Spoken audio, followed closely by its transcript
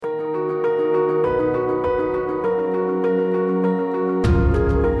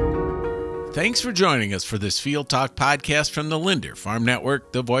Thanks for joining us for this Field Talk podcast from the Linder Farm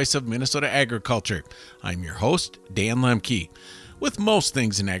Network, the voice of Minnesota agriculture. I'm your host, Dan Lemke. With most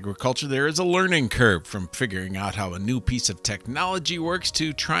things in agriculture, there is a learning curve, from figuring out how a new piece of technology works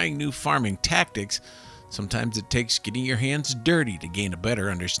to trying new farming tactics. Sometimes it takes getting your hands dirty to gain a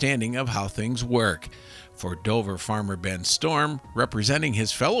better understanding of how things work. For Dover farmer Ben Storm, representing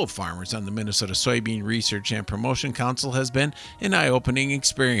his fellow farmers on the Minnesota Soybean Research and Promotion Council has been an eye-opening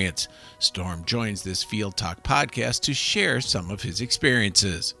experience. Storm joins this Field Talk podcast to share some of his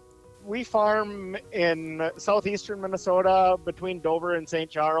experiences. We farm in southeastern Minnesota between Dover and St.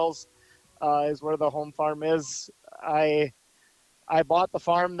 Charles is where the home farm is. I bought the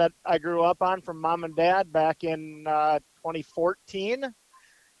farm that I grew up on from mom and dad back in 2014.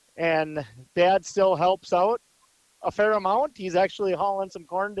 And Dad still helps out a fair amount. He's actually hauling some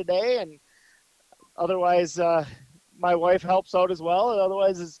corn today, and otherwise my wife helps out as well.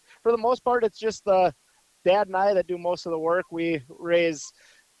 Otherwise, for the most part, it's just Dad and I that do most of the work. We raise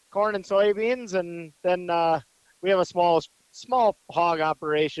corn and soybeans, and then we have a small hog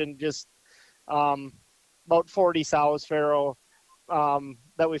operation, just about 40 sows farrow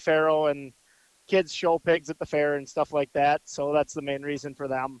that we farrow, and kids show pigs at the fair and stuff like that. So that's the main reason for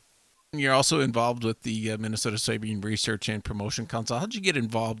them. You're also involved with the Minnesota Soybean Research and Promotion Council. How'd you get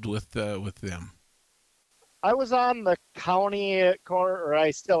involved with them? I was on the county corn, or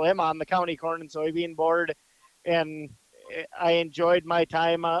I still am on the county corn and soybean board, and I enjoyed my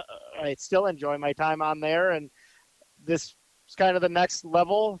time. I still enjoy my time on there, and this is kind of the next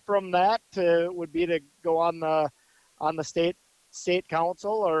level from that would be to go on the state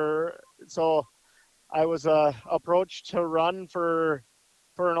council, or so. I was approached to run for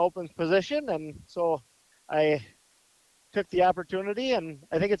an open position, and so I took the opportunity, and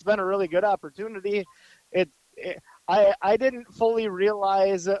I think it's been a really good opportunity. I didn't fully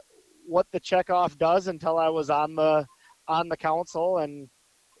realize what the checkoff does until I was on the council, and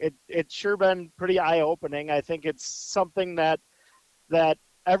it's sure been pretty eye-opening. I think it's something that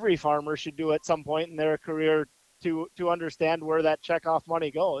every farmer should do at some point in their career to understand where that checkoff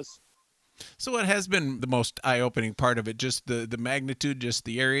money goes. So what has been the most eye-opening part of it? Just the magnitude, just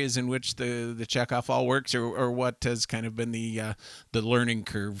the areas in which the checkoff all works, or what has kind of been the learning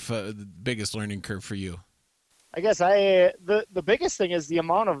curve, the biggest learning curve for you? I guess the biggest thing is the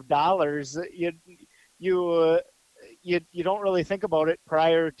amount of dollars. You don't really think about it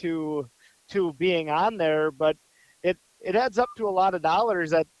prior to being on there, but it adds up to a lot of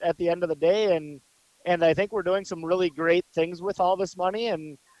dollars at the end of the day, and I think we're doing some really great things with all this money,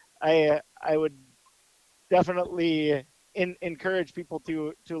 and I would definitely encourage people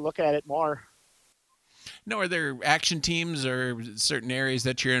to look at it more. Now, are there action teams or certain areas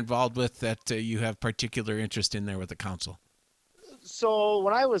that you're involved with that you have particular interest in there with the council? So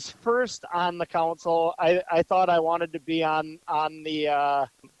when I was first on the council, I thought I wanted to be on the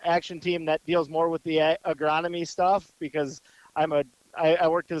action team that deals more with the agronomy stuff, because I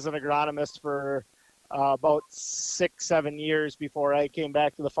worked as an agronomist for about 6-7 years before I came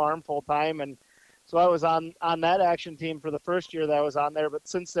back to the farm full time, and so I was on that action team for the first year that I was on there. But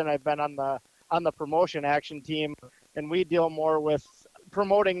since then, I've been on the promotion action team, and we deal more with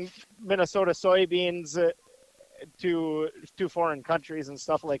promoting Minnesota soybeans to foreign countries and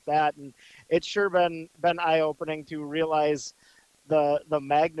stuff like that. And it's sure been eye-opening to realize the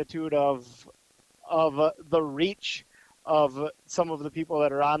magnitude of the reach of some of the people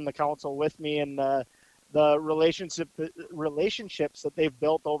that are on the council with me, and the relationships that they've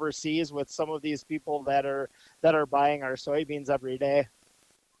built overseas with some of these people that are buying our soybeans every day.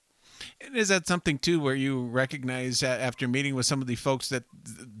 And is that something too where you recognize after meeting with some of the folks that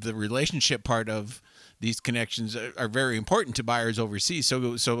the relationship part of these connections are very important to buyers overseas?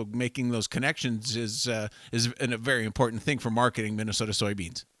 So making those connections is a very important thing for marketing Minnesota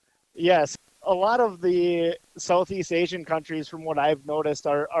soybeans. Yes. A lot of the Southeast Asian countries, from what I've noticed,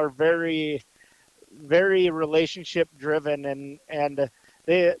 are very, very relationship driven, and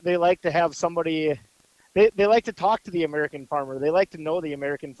they like to have somebody. They like to talk to the American farmer. They like to know the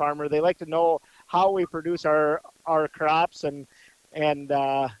American farmer. They like to know how we produce our crops, and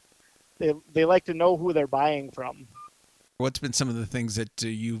they like to know who they're buying from. What's been some of the things that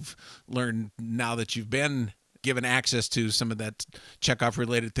you've learned now that you've been given access to some of that checkoff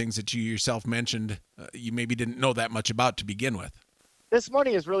related things that you yourself mentioned you maybe didn't know that much about to begin with? This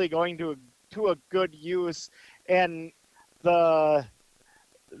money is really going to a good use, and the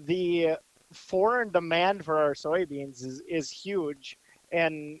foreign demand for our soybeans is huge,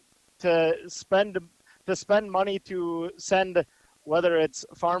 and to spend money to send, whether it's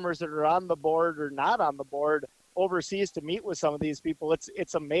farmers that are on the board or not on the board, overseas to meet with some of these people,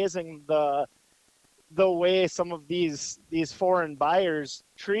 it's amazing the way some of these foreign buyers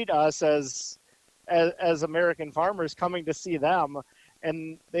treat us as American farmers coming to see them,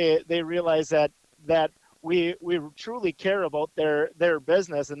 and they realize that we truly care about their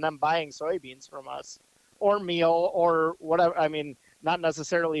business and them buying soybeans from us, or meal, or whatever. I mean, not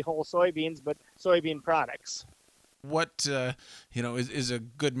necessarily whole soybeans, but soybean products. What is a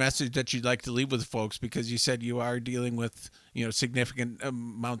good message that you'd like to leave with folks, because you said you are dealing with significant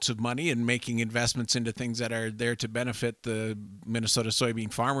amounts of money and making investments into things that are there to benefit the Minnesota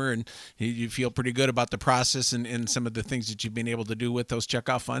soybean farmer, and you feel pretty good about the process and some of the things that you've been able to do with those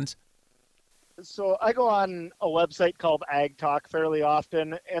checkoff funds? So I go on a website called Ag Talk fairly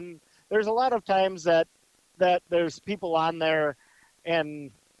often, and there's a lot of times that there's people on there, and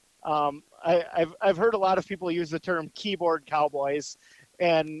I've heard a lot of people use the term keyboard cowboys,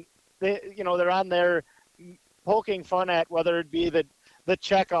 and they're on there poking fun at whether it be the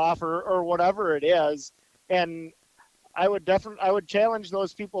checkoff or whatever it is. And I would challenge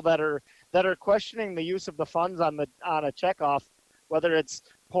those people that are questioning the use of the funds on a checkoff, whether it's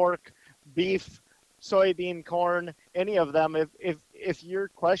pork, beef, soybean, corn, any of them. If you're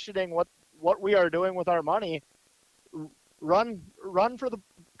questioning what we are doing with our money, run for the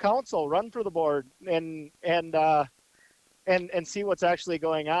council, run for the board, and see what's actually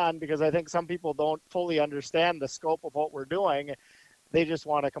going on, because I think some people don't fully understand the scope of what we're doing. They just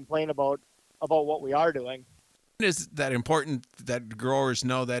want to complain about what we are doing. Is that important that growers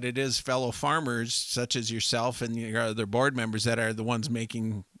know that it is fellow farmers such as yourself and your other board members that are the ones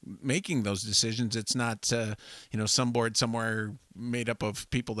making those decisions? It's not some board somewhere made up of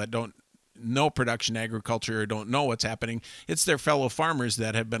people that don't know production agriculture or don't know what's happening. It's their fellow farmers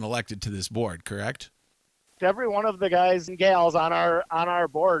that have been elected to this board, correct? Every one of the guys and gals on our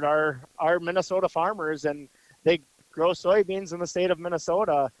board are Minnesota farmers, and they grow soybeans in the state of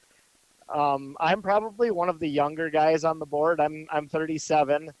Minnesota. I'm probably one of the younger guys on the board. I'm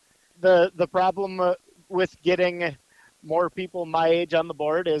 37. The problem with getting more people my age on the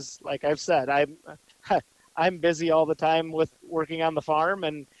board is, like I've said, I'm busy all the time with working on the farm,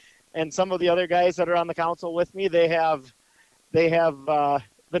 and some of the other guys that are on the council with me, they have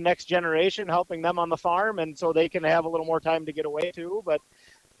the next generation helping them on the farm, and so they can have a little more time to get away too. But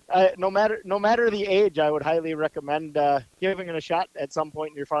no matter the age, I would highly recommend giving it a shot at some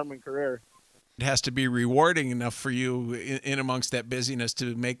point in your farming career. It has to be rewarding enough for you in amongst that busyness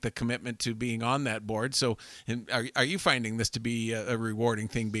to make the commitment to being on that board. So are you finding this to be a rewarding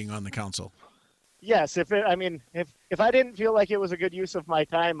thing, being on the council? Yes, if I didn't feel like it was a good use of my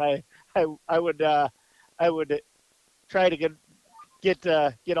time, I would try to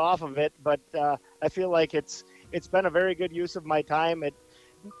get off of it. But I feel like it's been a very good use of my time. It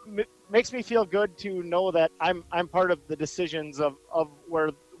makes me feel good to know that I'm part of the decisions of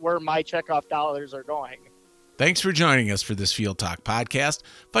where my checkoff dollars are going. Thanks for joining us for this Field Talk podcast.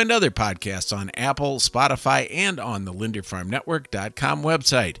 Find other podcasts on Apple, Spotify, and on the LinderFarmNetwork.com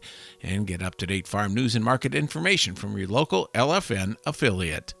website. And get up-to-date farm news and market information from your local LFN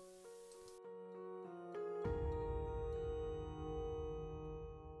affiliate.